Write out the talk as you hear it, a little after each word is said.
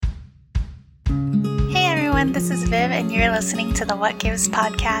everyone. This is Viv, and you're listening to the What Gives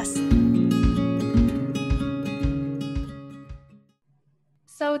podcast.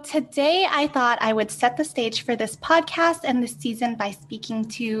 So today I thought I would set the stage for this podcast and this season by speaking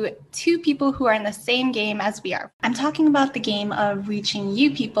to two people who are in the same game as we are. I'm talking about the game of reaching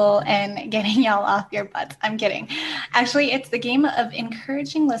you people and getting y'all off your butts. I'm kidding. Actually, it's the game of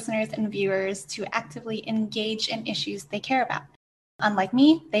encouraging listeners and viewers to actively engage in issues they care about. Unlike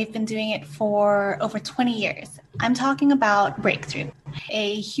me, they've been doing it for over 20 years. I'm talking about Breakthrough,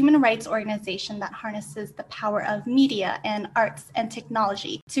 a human rights organization that harnesses the power of media and arts and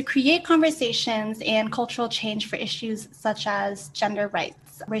technology to create conversations and cultural change for issues such as gender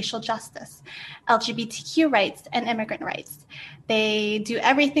rights, racial justice, LGBTQ rights, and immigrant rights. They do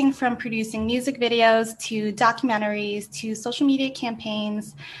everything from producing music videos to documentaries to social media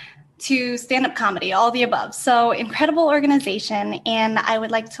campaigns to stand-up comedy, all the above. So incredible organization. And I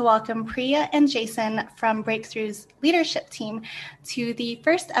would like to welcome Priya and Jason from Breakthrough's leadership team to the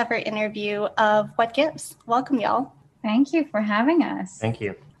first ever interview of What Gives. Welcome, y'all. Thank you for having us. Thank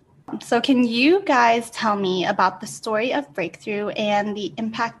you. So can you guys tell me about the story of Breakthrough and the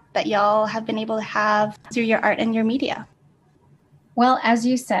impact that y'all have been able to have through your art and your media? Well, as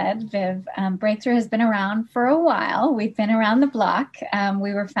you said, Viv, Breakthrough has been around for a while. We've been around the block.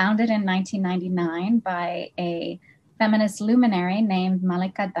 We were founded in 1999 by a feminist luminary named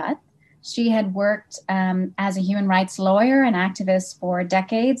Malika Dutt. She had worked as a human rights lawyer and activist for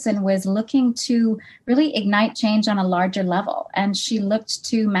decades and was looking to really ignite change on a larger level. And she looked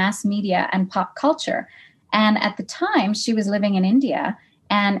to mass media and pop culture. And at the time, she was living in India.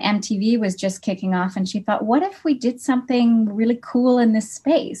 And MTV was just kicking off, and she thought, what if we did something really cool in this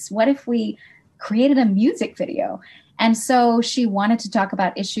space? What if we created a music video? And so she wanted to talk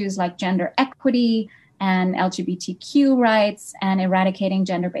about issues like gender equity and LGBTQ rights and eradicating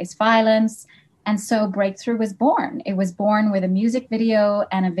gender-based violence. And so Breakthrough was born. It was born with a music video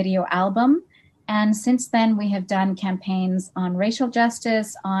and a video album. And since then, we have done campaigns on racial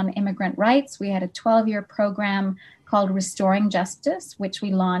justice, on immigrant rights. We had a 12-year program called Restoring Justice, which we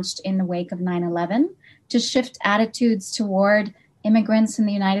launched in the wake of 9/11 to shift attitudes toward immigrants in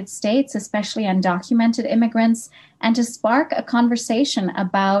the United States, especially undocumented immigrants, and to spark a conversation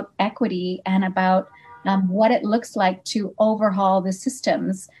about equity and about what it looks like to overhaul the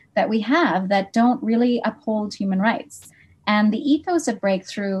systems that we have that don't really uphold human rights. And the ethos of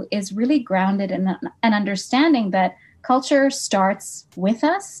Breakthrough is really grounded in an understanding that culture starts with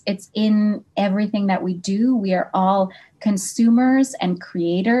us. It's in everything that we do. We are all consumers and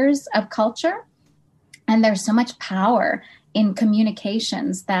creators of culture. And there's so much power in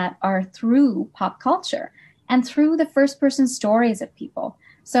communications that are through pop culture and through the first person stories of people.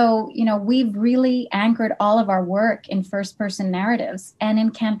 So, we've really anchored all of our work in first person narratives and in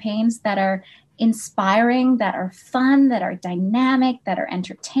campaigns that are inspiring, that are fun, that are dynamic, that are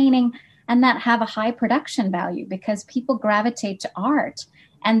entertaining, and that have a high production value because people gravitate to art.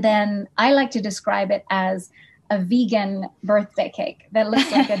 And then I like to describe it as a vegan birthday cake that looks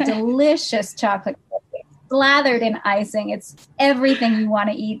like a delicious chocolate cake slathered in icing. It's everything you want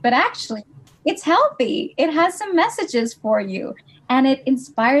to eat, but actually it's healthy. It has some messages for you and it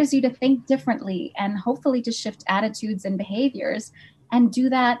inspires you to think differently and hopefully to shift attitudes and behaviors and do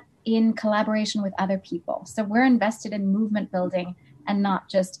that in collaboration with other people. So we're invested in movement building and not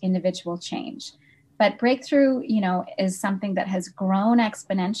just individual change. But Breakthrough, is something that has grown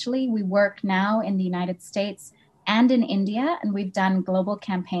exponentially. We work now in the United States and in India, and we've done global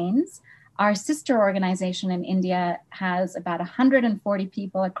campaigns. Our sister organization in India has about 140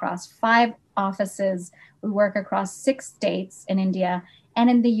 people across 5 offices. We work across 6 states in India. And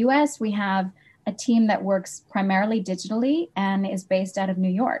in the US, we have a team that works primarily digitally and is based out of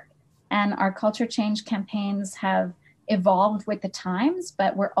New York. And our culture change campaigns have evolved with the times,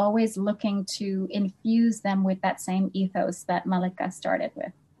 but we're always looking to infuse them with that same ethos that Malika started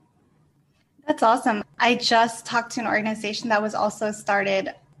with. That's awesome. I just talked to an organization that was also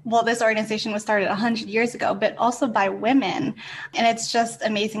started. Well, this organization was started 100 years ago, but also by women. And it's just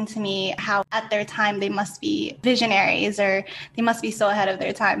amazing to me how at their time they must be visionaries or they must be so ahead of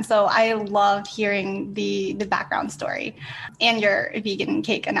their time. So I love hearing the background story and your vegan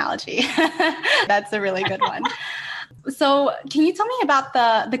cake analogy. That's a really good one. So can you tell me about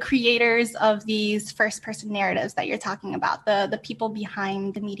the creators of these first person narratives that you're talking about, the people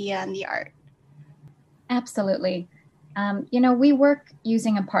behind the media and the art? Absolutely. We work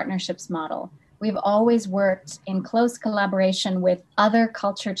using a partnerships model. We've always worked in close collaboration with other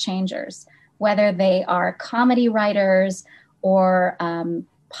culture changers, whether they are comedy writers or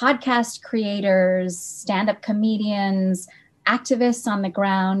podcast creators, stand-up comedians, activists on the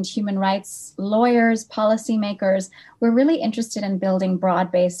ground, human rights lawyers, policymakers. We're really interested in building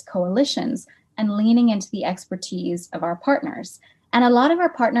broad-based coalitions and leaning into the expertise of our partners. And a lot of our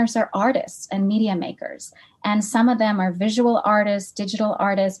partners are artists and media makers. And some of them are visual artists, digital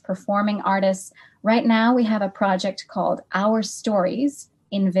artists, performing artists. Right now, we have a project called Our Stories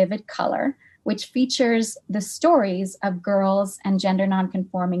in Vivid Color, which features the stories of girls and gender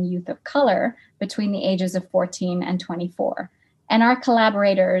nonconforming youth of color between the ages of 14 and 24. And our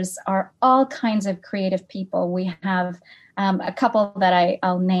collaborators are all kinds of creative people. We have a couple that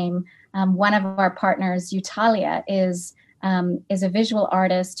I'll name. One of our partners, Eutalia, is a visual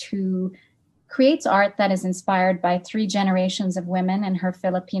artist who creates art that is inspired by 3 generations of women in her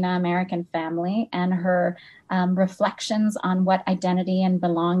Filipino-American family and her reflections on what identity and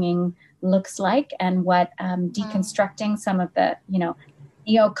belonging looks like and what deconstructing some of the,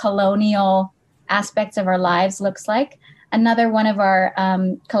 neo-colonial aspects of our lives looks like. Another one of our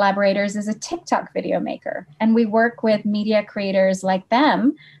collaborators is a TikTok video maker, and we work with media creators like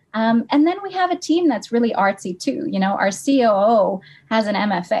them. And then we have a team that's really artsy too. Our COO has an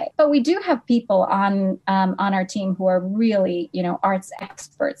MFA, but we do have people on our team who are really, arts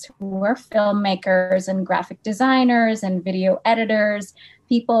experts, who are filmmakers and graphic designers and video editors,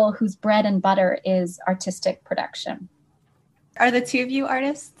 people whose bread and butter is artistic production. Are the two of you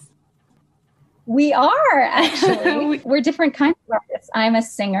artists? We are, actually. We're different kinds of artists. I'm a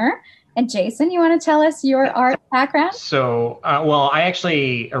singer. And Jason, you want to tell us your art background? So, I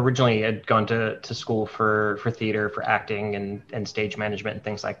actually originally had gone to school for theater, for acting and stage management and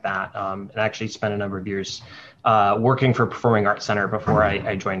things like that. And I actually spent a number of years working for Performing Arts Center before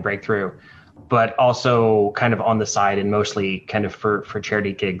I joined Breakthrough. But also kind of on the side and mostly kind of for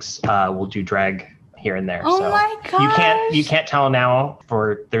charity gigs, we'll do drag here and there. Oh so my gosh. You can't tell now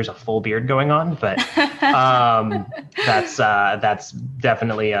there's a full beard going on, but that's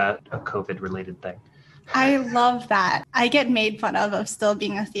definitely a COVID related thing. I love that. I get made fun of still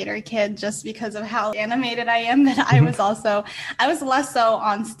being a theater kid just because of how animated I am, that I was less so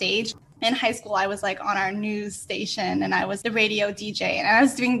on stage. In high school, I was like on our news station and I was the radio DJ, and I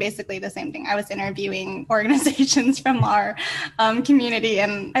was doing basically the same thing. I was interviewing organizations from our community,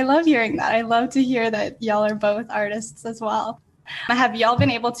 and I love hearing that. I love to hear that y'all are both artists as well. Have y'all been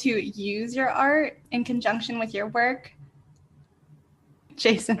able to use your art in conjunction with your work?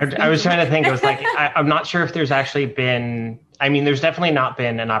 Jason. I was trying to think. I was like, I'm not sure if there's actually been, there's definitely not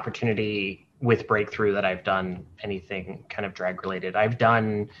been an opportunity with Breakthrough that I've done anything kind of drag related. I've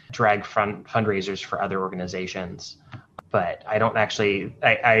done drag fundraisers for other organizations, but I don't actually,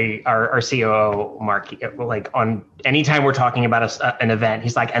 our COO, Mark, like on anytime we're talking about an event,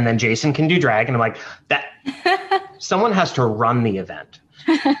 he's like, and then Jason can do drag. And I'm like, that someone has to run the event.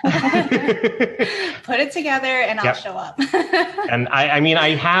 Put it together and I'll show up. And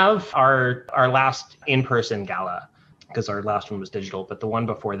I have our last in-person gala, because our last one was digital, but the one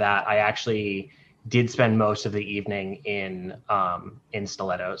before that, I actually did spend most of the evening in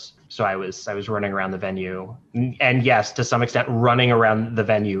stilettos. So I was running around the venue, and yes, to some extent, running around the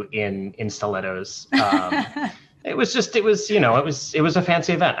venue in stilettos. It was a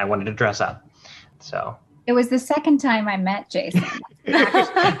fancy event. I wanted to dress up, so. It was the second time I met Jason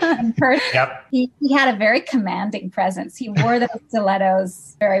in person. Yep. He had a very commanding presence. He wore those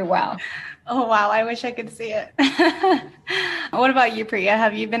stilettos very well. Oh, wow. I wish I could see it. What about you, Priya?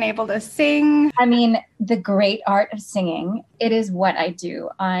 Have you been able to sing? The great art of singing, it is what I do.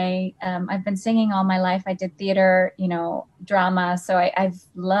 I've been singing all my life. I did theater, drama. So I've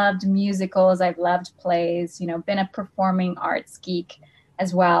loved musicals. I've loved plays, been a performing arts geek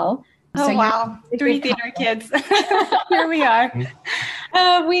as well. Oh, so wow. 3 theater kids. Here we are.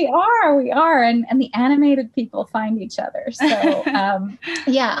 We are. And the animated people find each other. So,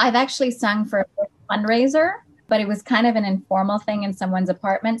 I've actually sung for a fundraiser, but it was kind of an informal thing in someone's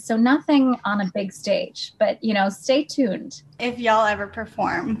apartment. So nothing on a big stage, but, stay tuned. If y'all ever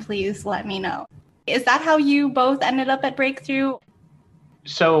perform, please let me know. Is that how you both ended up at Breakthrough?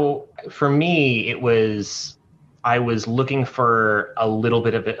 So for me, I was looking for a little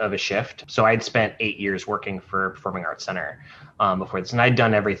bit of a shift. So I'd spent 8 years working for Performing Arts Center before this, and I'd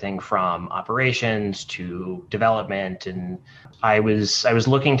done everything from operations to development. And I was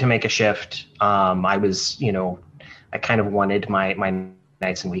looking to make a shift. I kind of wanted my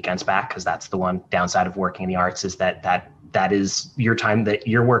nights and weekends back, because that's the one downside of working in the arts, is that is your time that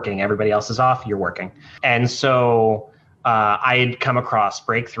you're working. Everybody else is off, you're working. And so I had come across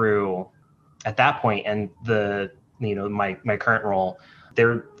Breakthrough at that point, and my current role,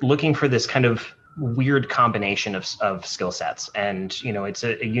 they're looking for this kind of weird combination of skill sets. And, it's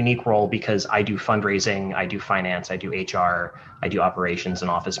a unique role because I do fundraising, I do finance, I do HR, I do operations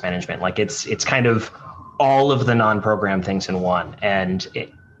and office management. Like it's kind of all of the non-program things in one. And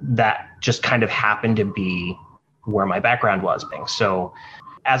that just kind of happened to be where my background was being. So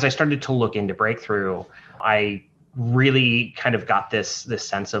as I started to look into Breakthrough, I really kind of got this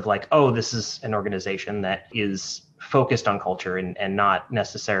sense of like, oh, this is an organization that is focused on culture and not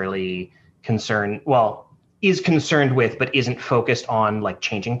necessarily is concerned with, but isn't focused on like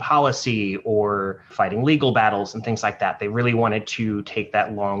changing policy or fighting legal battles and things like that. They really wanted to take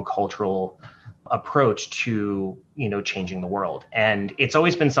that long cultural approach to, changing the world. And it's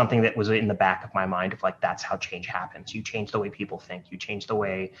always been something that was in the back of my mind of like, that's how change happens. You change the way people think, you change the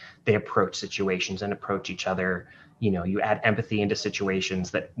way they approach situations and approach each other. You add empathy into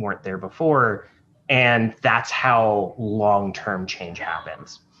situations that weren't there before. And that's how long-term change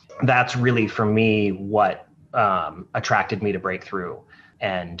happens. That's really, for me, what attracted me to Breakthrough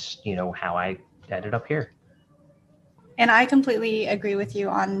and, how I ended up here. And I completely agree with you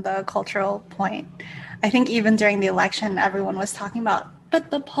on the cultural point. I think even during the election, everyone was talking about, but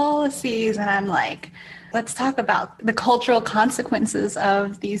the policies, and I'm like, let's talk about the cultural consequences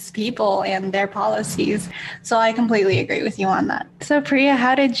of these people and their policies. So I completely agree with you on that. So Priya,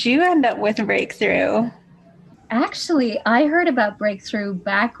 how did you end up with Breakthrough? Actually, I heard about Breakthrough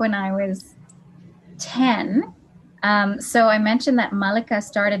back when I was 10. So I mentioned that Malika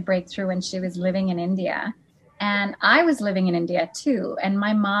started Breakthrough when she was living in India. And I was living in India too. And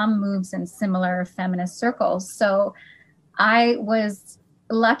my mom moves in similar feminist circles. So I was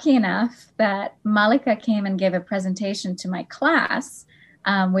lucky enough that Malika came and gave a presentation to my class,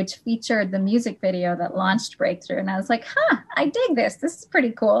 which featured the music video that launched Breakthrough. And I was like, I dig this. This is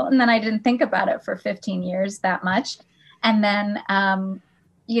pretty cool. And then I didn't think about it for 15 years that much. And then,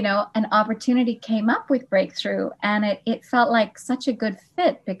 an opportunity came up with Breakthrough. And it felt like such a good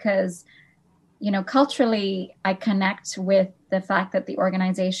fit because culturally, I connect with the fact that the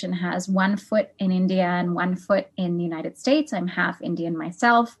organization has one foot in India and one foot in the United States. I'm half Indian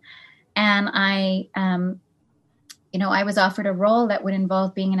myself. And I was offered a role that would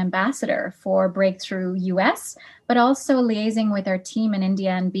involve being an ambassador for Breakthrough US, but also liaising with our team in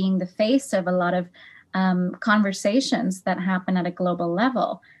India and being the face of a lot of conversations that happen at a global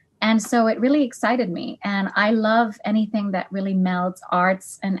level. And so it really excited me. And I love anything that really melds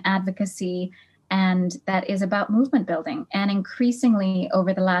arts and advocacy and that is about movement building. And increasingly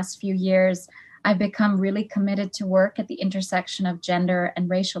over the last few years, I've become really committed to work at the intersection of gender and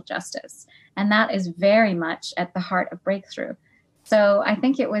racial justice. And that is very much at the heart of Breakthrough. So I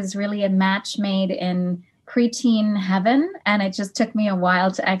think it was really a match made in preteen heaven. And it just took me a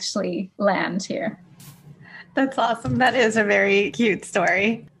while to actually land here. That's awesome. That is a very cute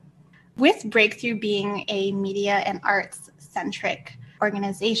story. With Breakthrough being a media and arts-centric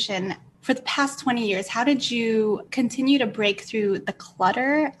organization, for the past 20 years, how did you continue to break through the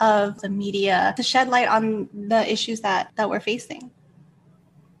clutter of the media to shed light on the issues that we're facing?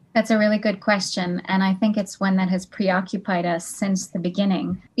 That's a really good question. And I think it's one that has preoccupied us since the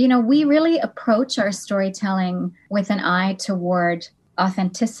beginning. We really approach our storytelling with an eye toward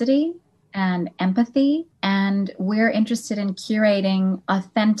authenticity and empathy. And we're interested in curating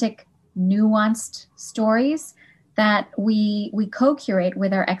authentic, nuanced stories that we co-curate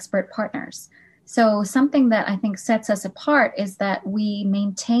with our expert partners. So something that I think sets us apart is that we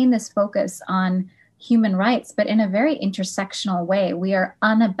maintain this focus on human rights, but in a very intersectional way. We are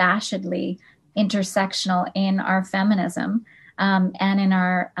unabashedly intersectional in our feminism and in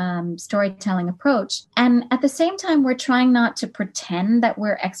our storytelling approach. And at the same time, we're trying not to pretend that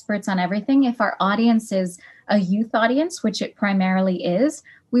we're experts on everything. If our audience is a youth audience, which it primarily is,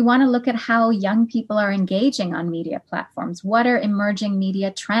 we want to look at how young people are engaging on media platforms. What are emerging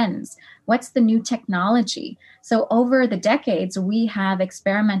media trends? What's the new technology? So over the decades, we have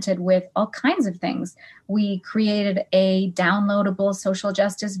experimented with all kinds of things. We created a downloadable social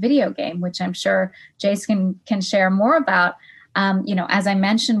justice video game, which I'm sure Jason can share more about. As I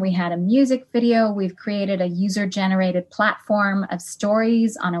mentioned, we had a music video. We've created a user-generated platform of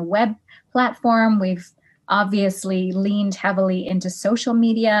stories on a web platform. We've obviously leaned heavily into social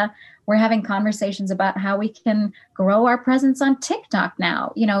media. We're having conversations about how we can grow our presence on TikTok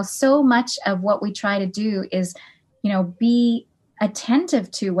now. So much of what we try to do is, be attentive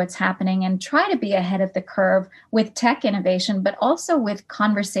to what's happening and try to be ahead of the curve with tech innovation, but also with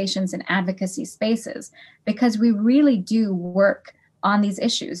conversations and advocacy spaces, because we really do work on these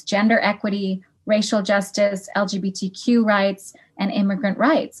issues: gender equity, racial justice, LGBTQ rights, and immigrant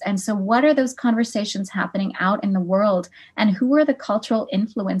rights. And so what are those conversations happening out in the world? And who are the cultural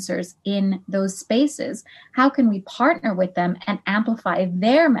influencers in those spaces? How can we partner with them and amplify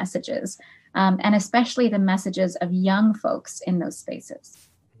their messages, and especially the messages of young folks in those spaces?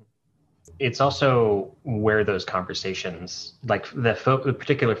 It's also where those conversations, like the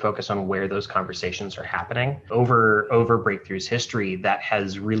particular focus on where those conversations are happening over Breakthrough's history, that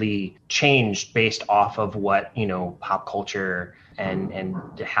has really changed based off of what, pop culture and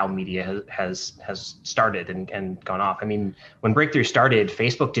how media has started and gone off. I mean, when Breakthrough started,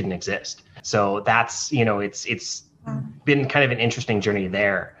 Facebook didn't exist. So that's, it's been kind of an interesting journey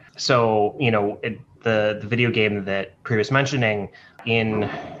there. So, the video game that Priya was mentioning, in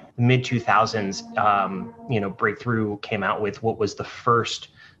mid 2000s, Breakthrough came out with what was the first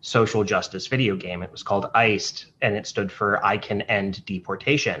social justice video game. It was called Iced, and it stood for I Can End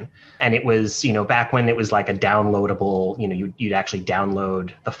Deportation. And it was, back when it was like a downloadable, you'd actually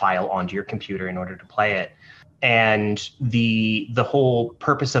download the file onto your computer in order to play it. And the whole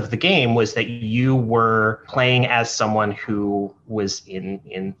purpose of the game was that you were playing as someone who was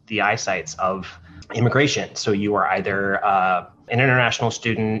in the eyesights of immigration. So you were either an international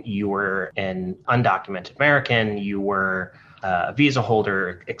student, you were an undocumented American, you were a visa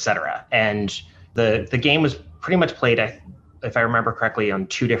holder, etc. And the game was pretty much played, if I remember correctly, on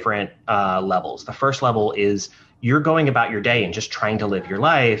two different levels. The first level is you're going about your day and just trying to live your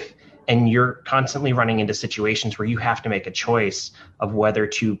life, and you're constantly running into situations where you have to make a choice of whether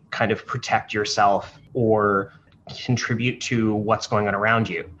to kind of protect yourself or contribute to what's going on around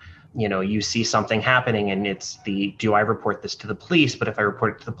you. You see something happening and it's do I report this to the police? But if I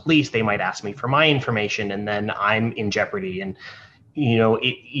report it to the police, they might ask me for my information, and then I'm in jeopardy. And,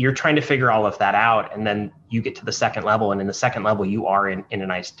 you're trying to figure all of that out. And then you get to the second level, and in the second level, you are in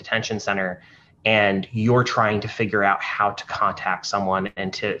an ICE detention center, and you're trying to figure out how to contact someone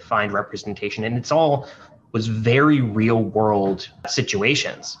and to find representation. And it's all was very real world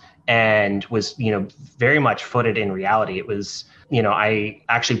situations, and was, very much footed in reality. It was, I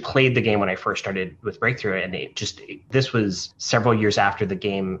actually played the game when I first started with Breakthrough, and this was several years after the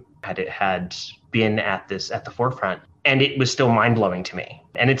game had been at the forefront. And it was still mind-blowing to me.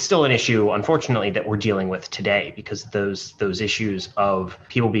 And it's still an issue, unfortunately, that we're dealing with today, because those issues of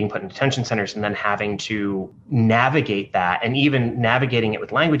people being put in detention centers and then having to navigate that, and even navigating it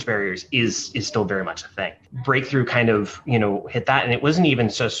with language barriers is still very much a thing. Breakthrough kind of, hit that. And it wasn't even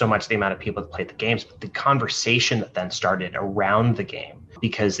so much the amount of people that played the games, but the conversation that then started around the game,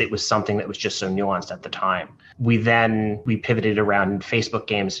 because it was something that was just so nuanced at the time. We pivoted around Facebook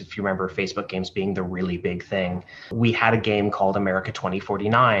games. If you remember Facebook games being the really big thing, we had a game called America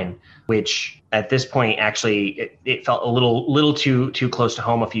 2049, which at this point, actually, it felt a little too close to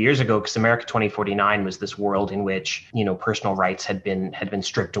home a few years ago, because America 2049 was this world in which, personal rights had been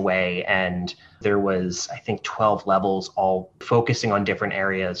stripped away. And there was, I think, 12 levels, all focusing on different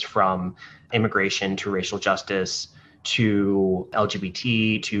areas, from immigration to racial justice to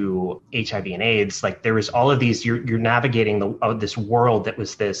LGBT to HIV and AIDS. Like, there was all of these, you're navigating this world that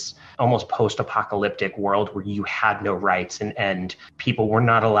was this almost post-apocalyptic world where you had no rights, and people were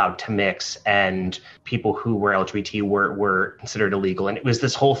not allowed to mix, and people who were LGBT were considered illegal. And it was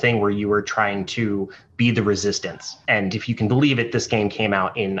this whole thing where you were trying to be the resistance. And if you can believe it, this game came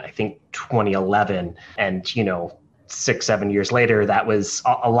out in, I think, 2011, and 6-7 years later, that was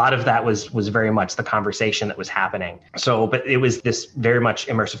a lot of that was very much the conversation that was happening. So, but it was this very much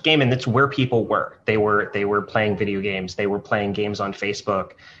immersive game, and that's where people were. They were playing video games, they were playing games on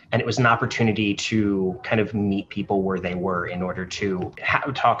Facebook, and it was an opportunity to kind of meet people where they were in order to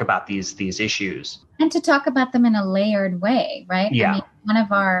talk about these issues. And to talk about them in a layered way, right? Yeah. I mean, one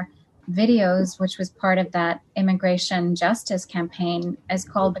of our videos, which was part of that immigration justice campaign, is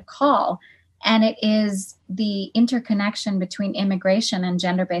called The Call. And it is the interconnection between immigration and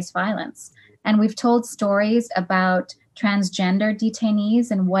gender-based violence. And we've told stories about transgender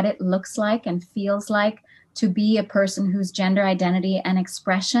detainees and what it looks like and feels like to be a person whose gender identity and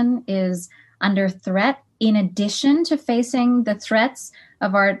expression is under threat, in addition to facing the threats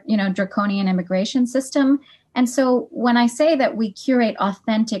of our, draconian immigration system. And so when I say that we curate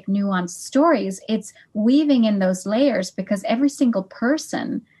authentic, nuanced stories, it's weaving in those layers, because every single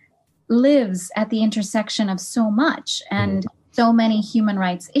person lives at the intersection of so much, and so many human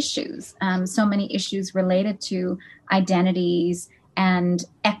rights issues, so many issues related to identities and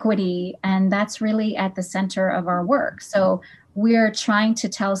equity. And that's really at the center of our work. So we're trying to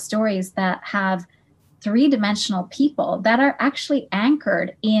tell stories that have three-dimensional people that are actually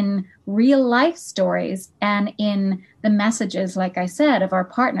anchored in real life stories and in the messages, like I said, of our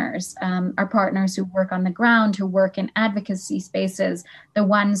partners who work on the ground, who work in advocacy spaces, the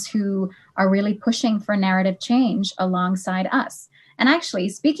ones who are really pushing for narrative change alongside us. And actually,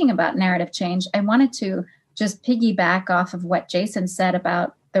 speaking about narrative change, I wanted to just piggyback off of what Jason said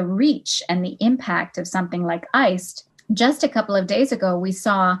about the reach and the impact of something like Iced. Just a couple of days ago, we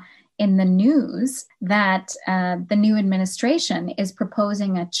saw in the news that the new administration is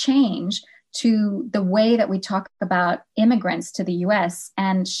proposing a change to the way that we talk about immigrants to the US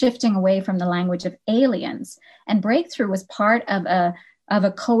and shifting away from the language of aliens. And Breakthrough was part of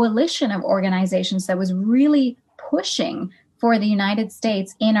a coalition of organizations that was really pushing for the United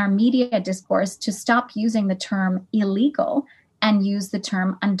States in our media discourse to stop using the term illegal and use the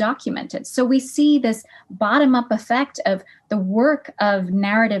term undocumented. So we see this bottom-up effect of the work of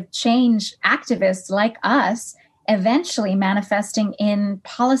narrative change activists like us eventually manifesting in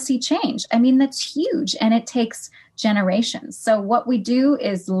policy change. I mean, that's huge, and it takes generations. So what we do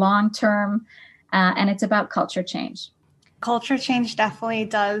is long-term, and it's about culture change. Culture change definitely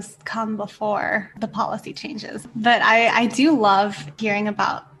does come before the policy changes. But I do love hearing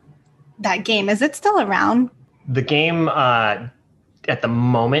about that game. Is it still around? The game at the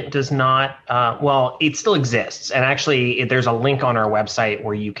moment does not, well, it still exists. And actually, there's a link on our website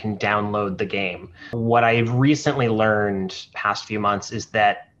where you can download the game. What I've recently learned past few months is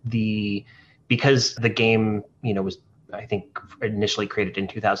that because the game, was, I think, initially created in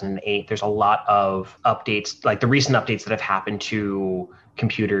 2008, there's a lot of updates, like the recent updates that have happened to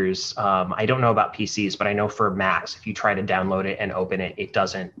computers. I don't know about PCs, but I know for Macs, if you try to download it and open it,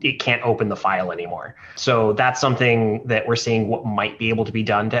 it can't open the file anymore. So that's something that we're seeing what might be able to be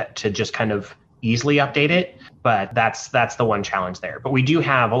done to just kind of easily update it. But that's the one challenge there. But we do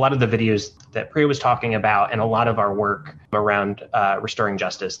have a lot of the videos that Priya was talking about, and a lot of our work around restoring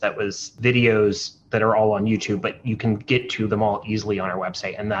justice. That was videos that are all on YouTube, but you can get to them all easily on our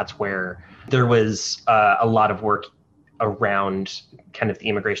website. And that's where there was a lot of work around kind of the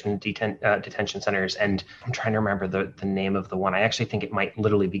immigration detention centers. And I'm trying to remember the name of the one. I actually think it might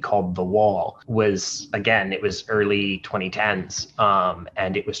literally be called The Wall. It was early 2010s.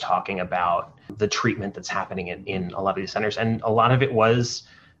 And it was talking about the treatment that's happening in a lot of these centers. And a lot of it was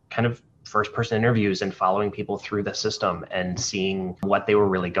kind of first-person interviews and following people through the system and seeing what they were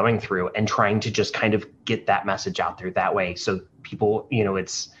really going through and trying to just kind of get that message out there that way. So people,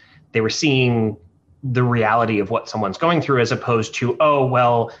 they were seeing the reality of what someone's going through, as opposed to, oh,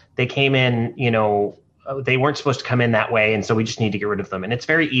 well, they came in, they weren't supposed to come in that way, and so we just need to get rid of them. And it's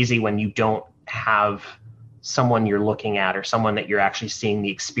very easy when you don't have someone you're looking at or someone that you're actually seeing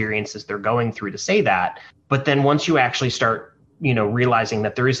the experiences they're going through to say that. But then once you actually start, realizing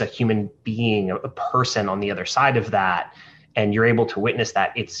that there is a human being, a person on the other side of that, and you're able to witness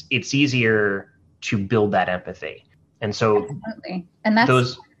that, it's easier to build that empathy. And so absolutely. And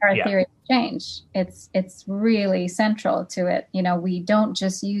that's our theory of change. It's really central to it. We don't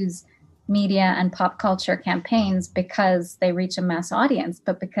just use media and pop culture campaigns because they reach a mass audience,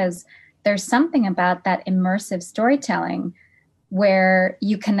 but because there's something about that immersive storytelling where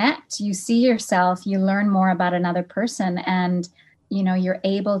you connect, you see yourself, you learn more about another person, and you're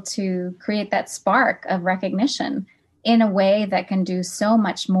able to create that spark of recognition in a way that can do so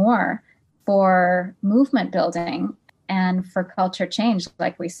much more for movement building and for culture change,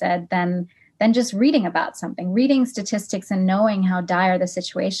 like we said, than just reading about something. Reading statistics and knowing how dire the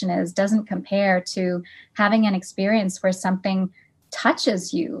situation is doesn't compare to having an experience where something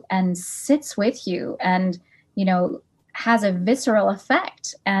touches you and sits with you and, has a visceral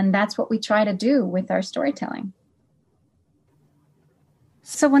effect. And that's what we try to do with our storytelling.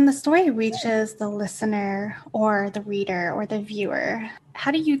 So when the story reaches the listener or the reader or the viewer,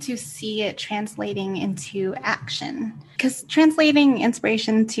 how do you two see it translating into action? Because translating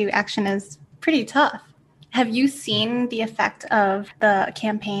inspiration to action is pretty tough. Have you seen the effect of the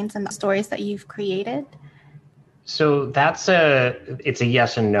campaigns and the stories that you've created? So it's a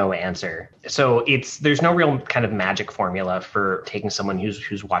yes and no answer. So there's no real kind of magic formula for taking someone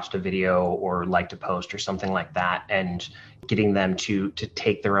who's watched a video or liked a post or something like that and getting them to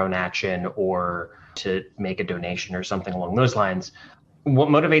take their own action or to make a donation or something along those lines. What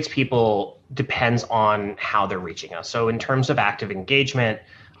motivates people depends on how they're reaching us. So in terms of active engagement,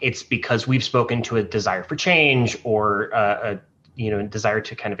 it's because we've spoken to a desire for change or a desire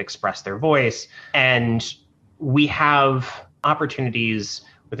to kind of express their voice, and we have opportunities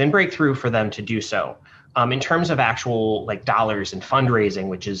within Breakthrough for them to do so. In terms of actual dollars and fundraising,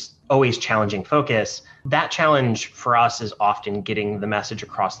 which is always challenging focus, that challenge for us is often getting the message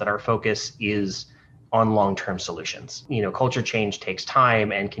across that our focus is on long-term solutions. Culture change takes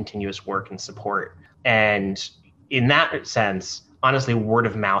time and continuous work and support. And in that sense, honestly, word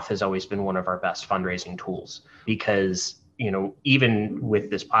of mouth has always been one of our best fundraising tools because, even with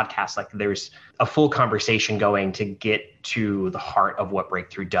this podcast, like there's a full conversation going to get to the heart of what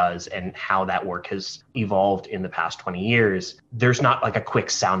Breakthrough does and how that work has evolved in the past 20 years. There's not like a quick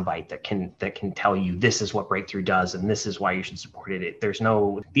soundbite that can tell you this is what Breakthrough does and this is why you should support it.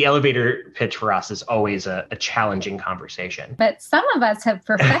 The elevator pitch for us is always a challenging conversation. But some of us have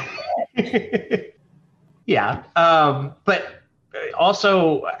perfected it. Yeah. But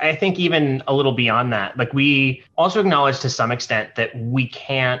also, I think even a little beyond that, like we also acknowledge to some extent that we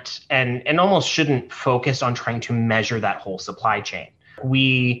can't and almost shouldn't focus on trying to measure that whole supply chain.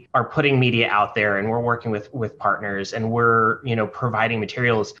 We are putting media out there and we're working with partners and we're, providing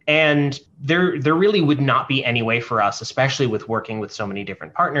materials. And there really would not be any way for us, especially with working with so many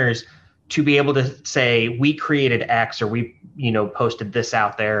different partners, to be able to say we created X or we, posted this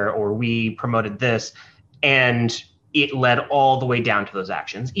out there or we promoted this. And it led all the way down to those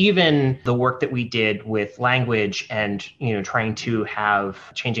actions. Even the work that we did with language and, trying to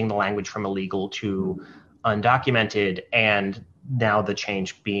changing the language from illegal to undocumented, and now the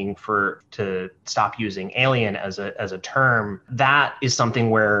change being to stop using alien as a term, that is something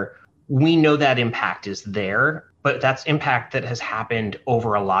where we know that impact is there, but that's impact that has happened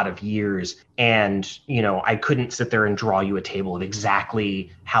over a lot of years. And, I couldn't sit there and draw you a table of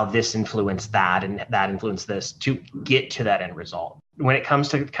exactly how this influenced that and that influenced this to get to that end result. When it comes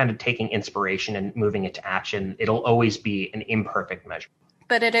to kind of taking inspiration and moving it to action, it'll always be an imperfect measure.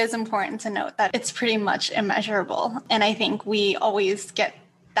 But it is important to note that it's pretty much immeasurable. And I think we always get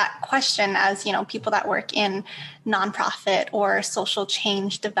that question as, people that work in nonprofit or social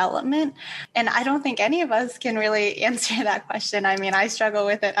change development. And I don't think any of us can really answer that question. I mean, I struggle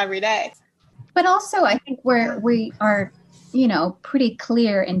with it every day. But also, I think we are, pretty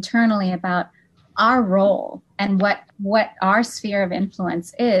clear internally about our role and what our sphere of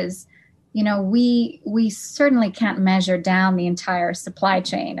influence is. We certainly can't measure down the entire supply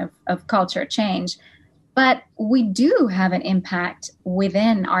chain of culture change. But we do have an impact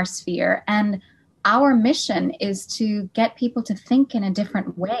within our sphere, and our mission is to get people to think in a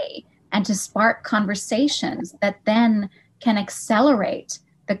different way and to spark conversations that then can accelerate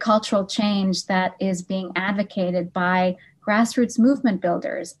the cultural change that is being advocated by grassroots movement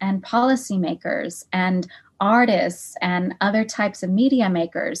builders and policymakers and artists and other types of media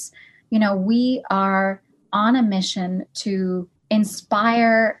makers. We are on a mission to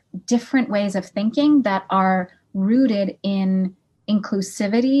inspire different ways of thinking that are rooted in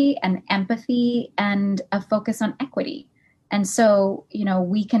inclusivity and empathy and a focus on equity. And so,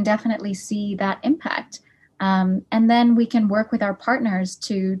 we can definitely see that impact. And then we can work with our partners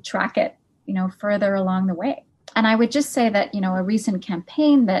to track it, further along the way. And I would just say that, a recent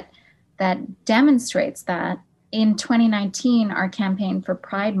campaign that demonstrates that in 2019, our campaign for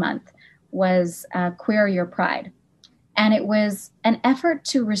Pride Month was Queer Your Pride. And it was an effort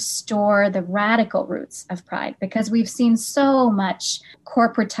to restore the radical roots of Pride, because we've seen so much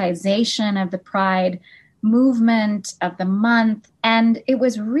corporatization of the Pride movement, of the month. And it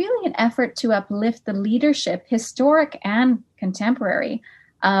was really an effort to uplift the leadership, historic and contemporary,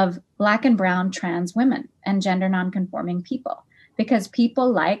 of Black and brown trans women and gender nonconforming people. Because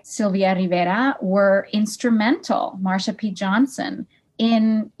people like Sylvia Rivera were instrumental, Marsha P. Johnson,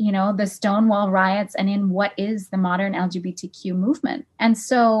 in, the Stonewall riots and in what is the modern LGBTQ movement. And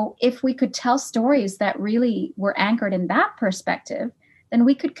so if we could tell stories that really were anchored in that perspective, then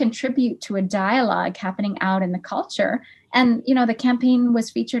we could contribute to a dialogue happening out in the culture. And, the campaign was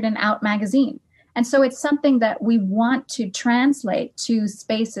featured in Out magazine. And so it's something that we want to translate to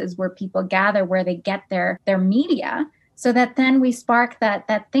spaces where people gather, where they get their media, so that then we spark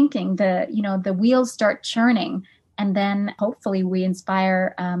that thinking, the wheels start churning. And then hopefully we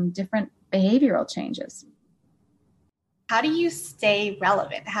inspire different behavioral changes. How do you stay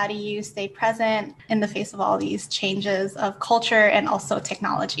relevant? How do you stay present in the face of all these changes of culture and also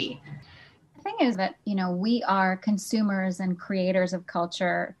technology? The thing is that, we are consumers and creators of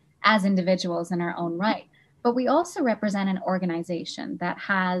culture as individuals in our own right. But we also represent an organization that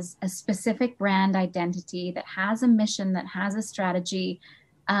has a specific brand identity, that has a mission, that has a strategy.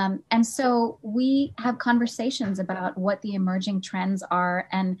 And so we have conversations about what the emerging trends are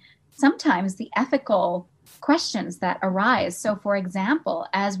and sometimes the ethical questions that arise. So for example,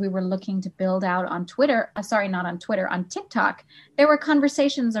 as we were looking to build out on on TikTok, there were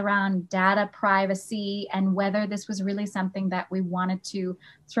conversations around data privacy and whether this was really something that we wanted to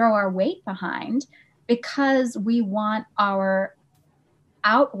throw our weight behind, because we want our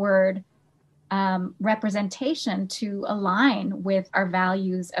outward representation to align with our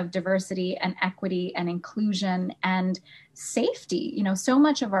values of diversity and equity and inclusion and safety. You know, so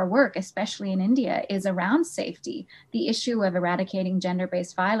much of our work, especially in India, is around safety. The issue of eradicating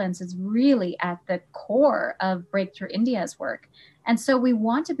gender-based violence is really at the core of Breakthrough India's work. And so we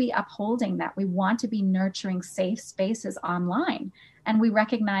want to be upholding that. We want to be nurturing safe spaces online. And we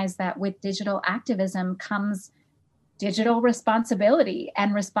recognize that with digital activism comes digital responsibility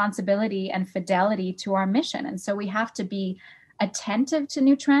and fidelity to our mission. And so we have to be attentive to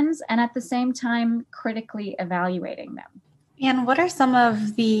new trends and at the same time critically evaluating them. And what are some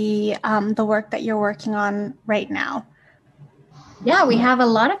of the work that you're working on right now? Yeah, we have a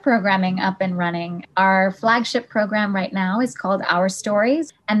lot of programming up and running. Our flagship program right now is called Our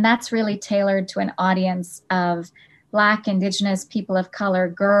Stories, and that's really tailored to an audience of Black, Indigenous, people of color,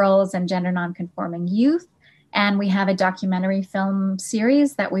 girls, and gender nonconforming youth. And we have a documentary film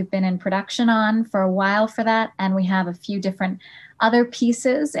series that we've been in production on for a while for that. And we have a few different other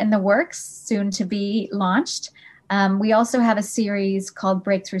pieces in the works soon to be launched. We also have a series called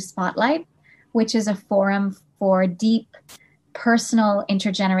Breakthrough Spotlight, which is a forum for deep, personal,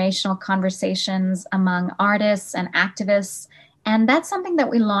 intergenerational conversations among artists and activists. And that's something that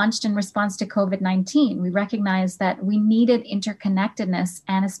we launched in response to COVID-19. We recognized that we needed interconnectedness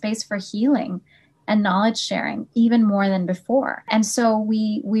and a space for healing and knowledge sharing even more than before. And so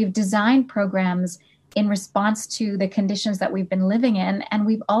we've designed programs in response to the conditions that we've been living in. And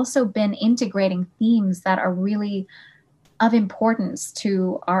we've also been integrating themes that are really of importance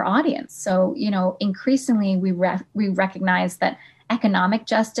to our audience. So, you know, increasingly we recognize that economic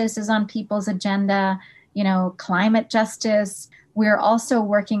justice is on people's agenda, you know, climate justice. We're also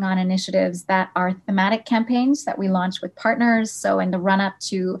working on initiatives that are thematic campaigns that we launched with partners. So in the run-up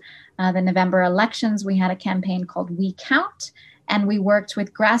to the November elections, we had a campaign called We Count, and we worked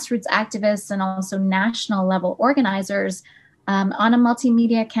with grassroots activists and also national level organizers on a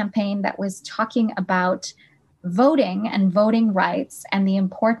multimedia campaign that was talking about voting and voting rights and the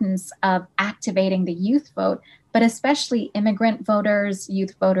importance of activating the youth vote, but especially immigrant voters,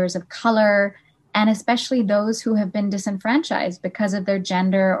 youth voters of color, and especially those who have been disenfranchised because of their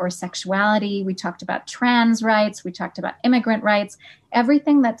gender or sexuality. We talked about trans rights, we talked about immigrant rights,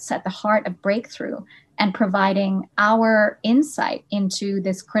 everything that's at the heart of Breakthrough and providing our insight into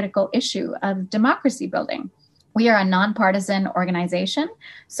this critical issue of democracy building. We are a nonpartisan organization,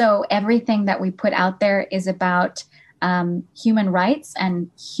 so everything that we put out there is about human rights and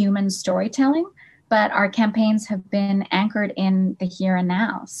human storytelling, but our campaigns have been anchored in the here and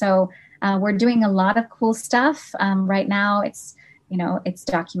now. So we're doing a lot of cool stuff. Right now, it's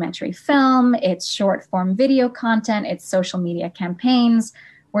documentary film, it's short form video content, it's social media campaigns.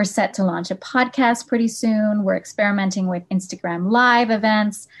 We're set to launch a podcast pretty soon. We're experimenting with Instagram Live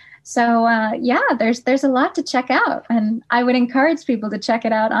events. So there's a lot to check out, and I would encourage people to check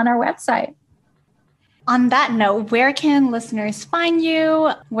it out on our website. On that note, where can listeners find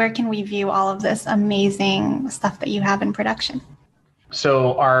you? Where can we view all of this amazing stuff that you have in production?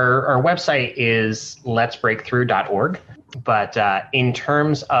 So our website is letsbreakthrough.org. But in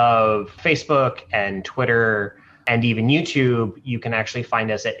terms of Facebook and Twitter and even YouTube, you can actually find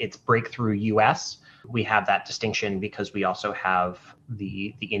us at It's Breakthrough US. We have that distinction because we also have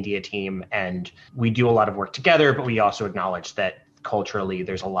the India team, and we do a lot of work together, but we also acknowledge that culturally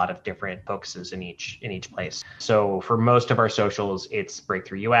there's a lot of different focuses in each place. So for most of our socials, it's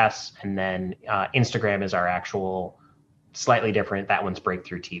Breakthrough US, and then Instagram is our actual slightly different. That one's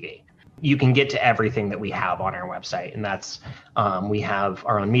Breakthrough TV. You can get to everything that we have on our website, and that's we have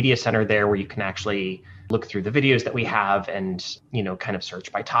our own media center there where you can actually look through the videos that we have and, kind of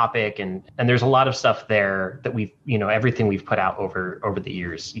search by topic. And there's a lot of stuff there that we've, everything we've put out over the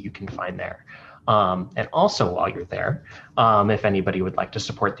years, you can find there. And also while you're there, if anybody would like to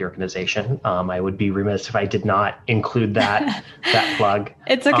support the organization, I would be remiss if I did not include that plug.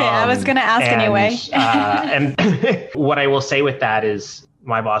 It's okay. I was going to ask anyway. And what I will say with that is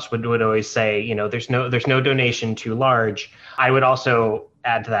my boss would always say, there's no donation too large. I would also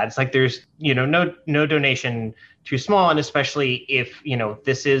add to that. It's like there's, no donation too small. And especially if,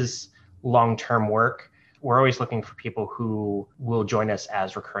 this is long-term work, we're always looking for people who will join us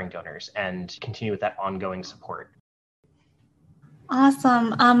as recurring donors and continue with that ongoing support.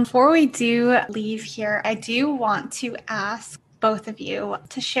 Awesome. Before we do leave here, I do want to ask both of you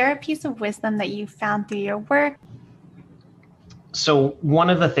to share a piece of wisdom that you found through your work. So one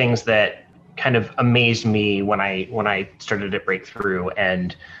of the things that kind of amazed me when I started at Breakthrough,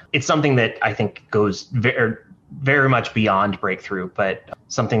 and it's something that I think goes very, very much beyond Breakthrough, but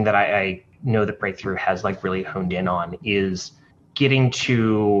something that I know that Breakthrough has really honed in on, is getting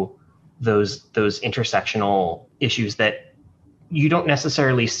to those intersectional issues that you don't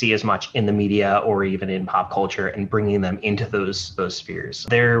necessarily see as much in the media or even in pop culture, and bringing them into those spheres.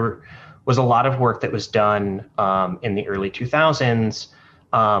 There was a lot of work that was done in the early 2000s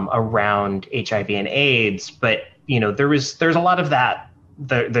around HIV and AIDS, but there's a lot of that.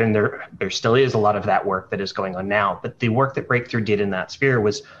 There still is a lot of that work that is going on now, but the work that Breakthrough did in that sphere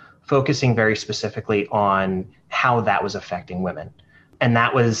was focusing very specifically on how that was affecting women. And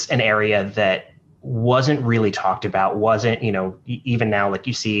that was an area that wasn't really talked about, even now, like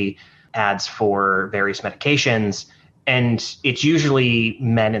you see ads for various medications, and it's usually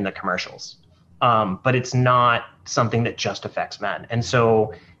men in the commercials. But it's not something that just affects men. And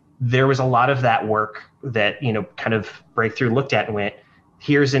so there was a lot of that work that, kind of Breakthrough looked at and went,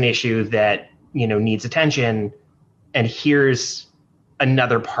 here's an issue that, needs attention, and here's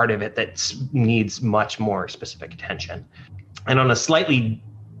another part of it that needs much more specific attention. And on a slightly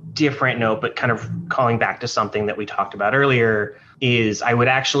different note, but kind of calling back to something that we talked about earlier, is I would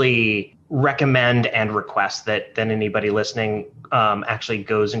actually recommend and request that anybody listening actually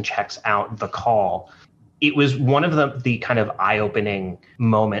goes and checks out The Call. It was one of the kind of eye-opening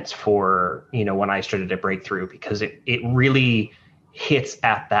moments for, when I started at Breakthrough, because it really hits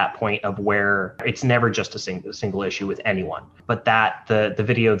at that point of where it's never just a single issue with anyone, but that the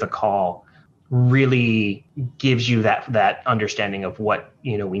video, The Call, really gives you that understanding of what,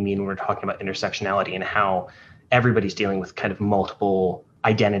 we mean when we're talking about intersectionality and how everybody's dealing with kind of multiple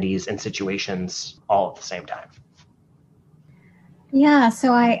identities and situations all at the same time. Yeah,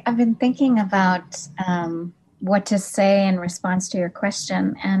 so I've been thinking about what to say in response to your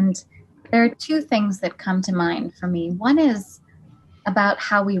question, and there are two things that come to mind for me. One is about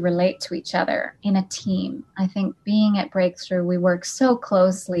how we relate to each other in a team. I think being at Breakthrough, we work so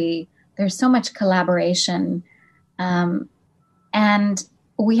closely. There's so much collaboration, and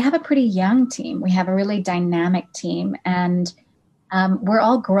we have a pretty young team. We have a really dynamic team, and we're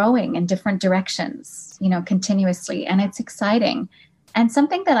all growing in different directions, continuously, and it's exciting. And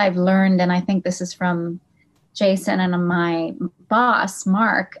something that I've learned, and I think this is from Jason and my boss,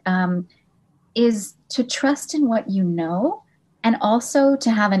 Mark, is to trust in what you know, and also to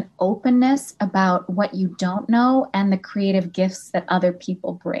have an openness about what you don't know and the creative gifts that other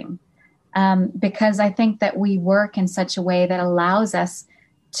people bring. Because I think that we work in such a way that allows us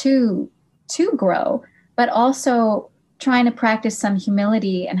to grow, but also trying to practice some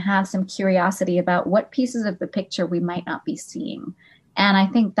humility and have some curiosity about what pieces of the picture we might not be seeing. And I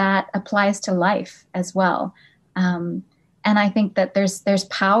think that applies to life as well. And I think that there's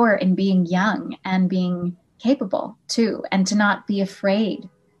power in being young and being capable too, and to not be afraid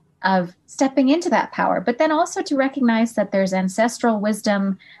of stepping into that power, but then also to recognize that there's ancestral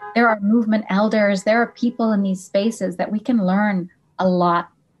wisdom, there are movement elders, there are people in these spaces that we can learn a lot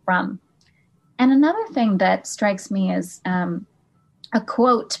from. And another thing that strikes me is a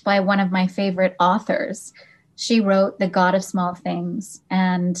quote by one of my favorite authors. She wrote The God of Small Things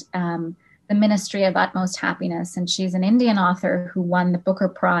and The Ministry of Utmost Happiness. And she's an Indian author who won the Booker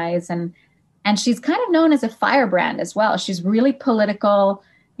Prize. And she's kind of known as a firebrand as well. She's really political.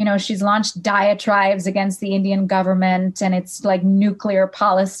 She's launched diatribes against the Indian government and its like nuclear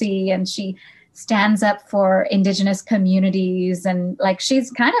policy. And she stands up for indigenous communities. And like, she's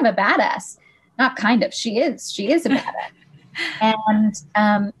kind of a badass. Not kind of, she is a badass.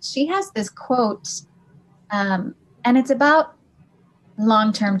 And she has this quote, and it's about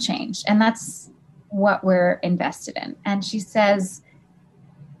long-term change. And that's what we're invested in. And she says,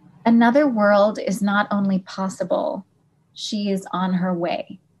 another world is not only possible, she is on her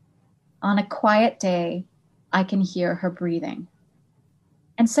way. On a quiet day, I can hear her breathing.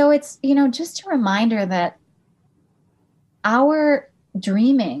 And so it's, just a reminder that our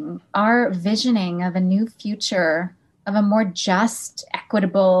dreaming, our visioning of a new future, of a more just,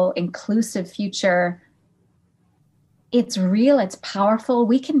 equitable, inclusive future, it's real, it's powerful.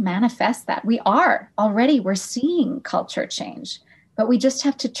 We can manifest that. We're seeing culture change, but we just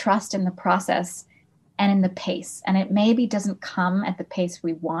have to trust in the process and in the pace. And it maybe doesn't come at the pace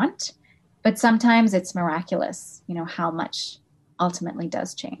we want, but sometimes it's miraculous, how much ultimately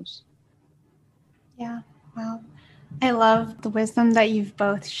does change. Yeah, well, I love the wisdom that you've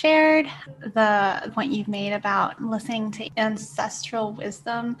both shared. The point you've made about listening to ancestral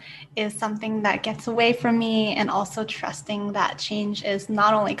wisdom is something that gets away from me, and also trusting that change is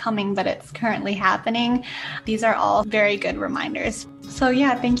not only coming, but it's currently happening. These are all very good reminders. So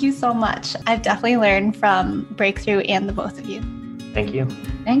yeah, thank you so much. I've definitely learned from Breakthrough and the both of you. Thank you.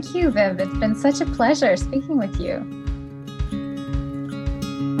 Thank you, Viv. It's been such a pleasure speaking with you.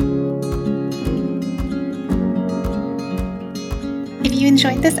 If you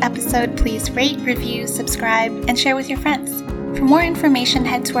enjoyed this episode, please rate, review, subscribe, and share with your friends. For more information,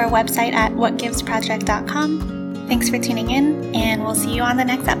 head to our website at whatgivesproject.com. Thanks for tuning in, and we'll see you on the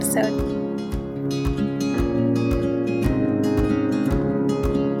next episode.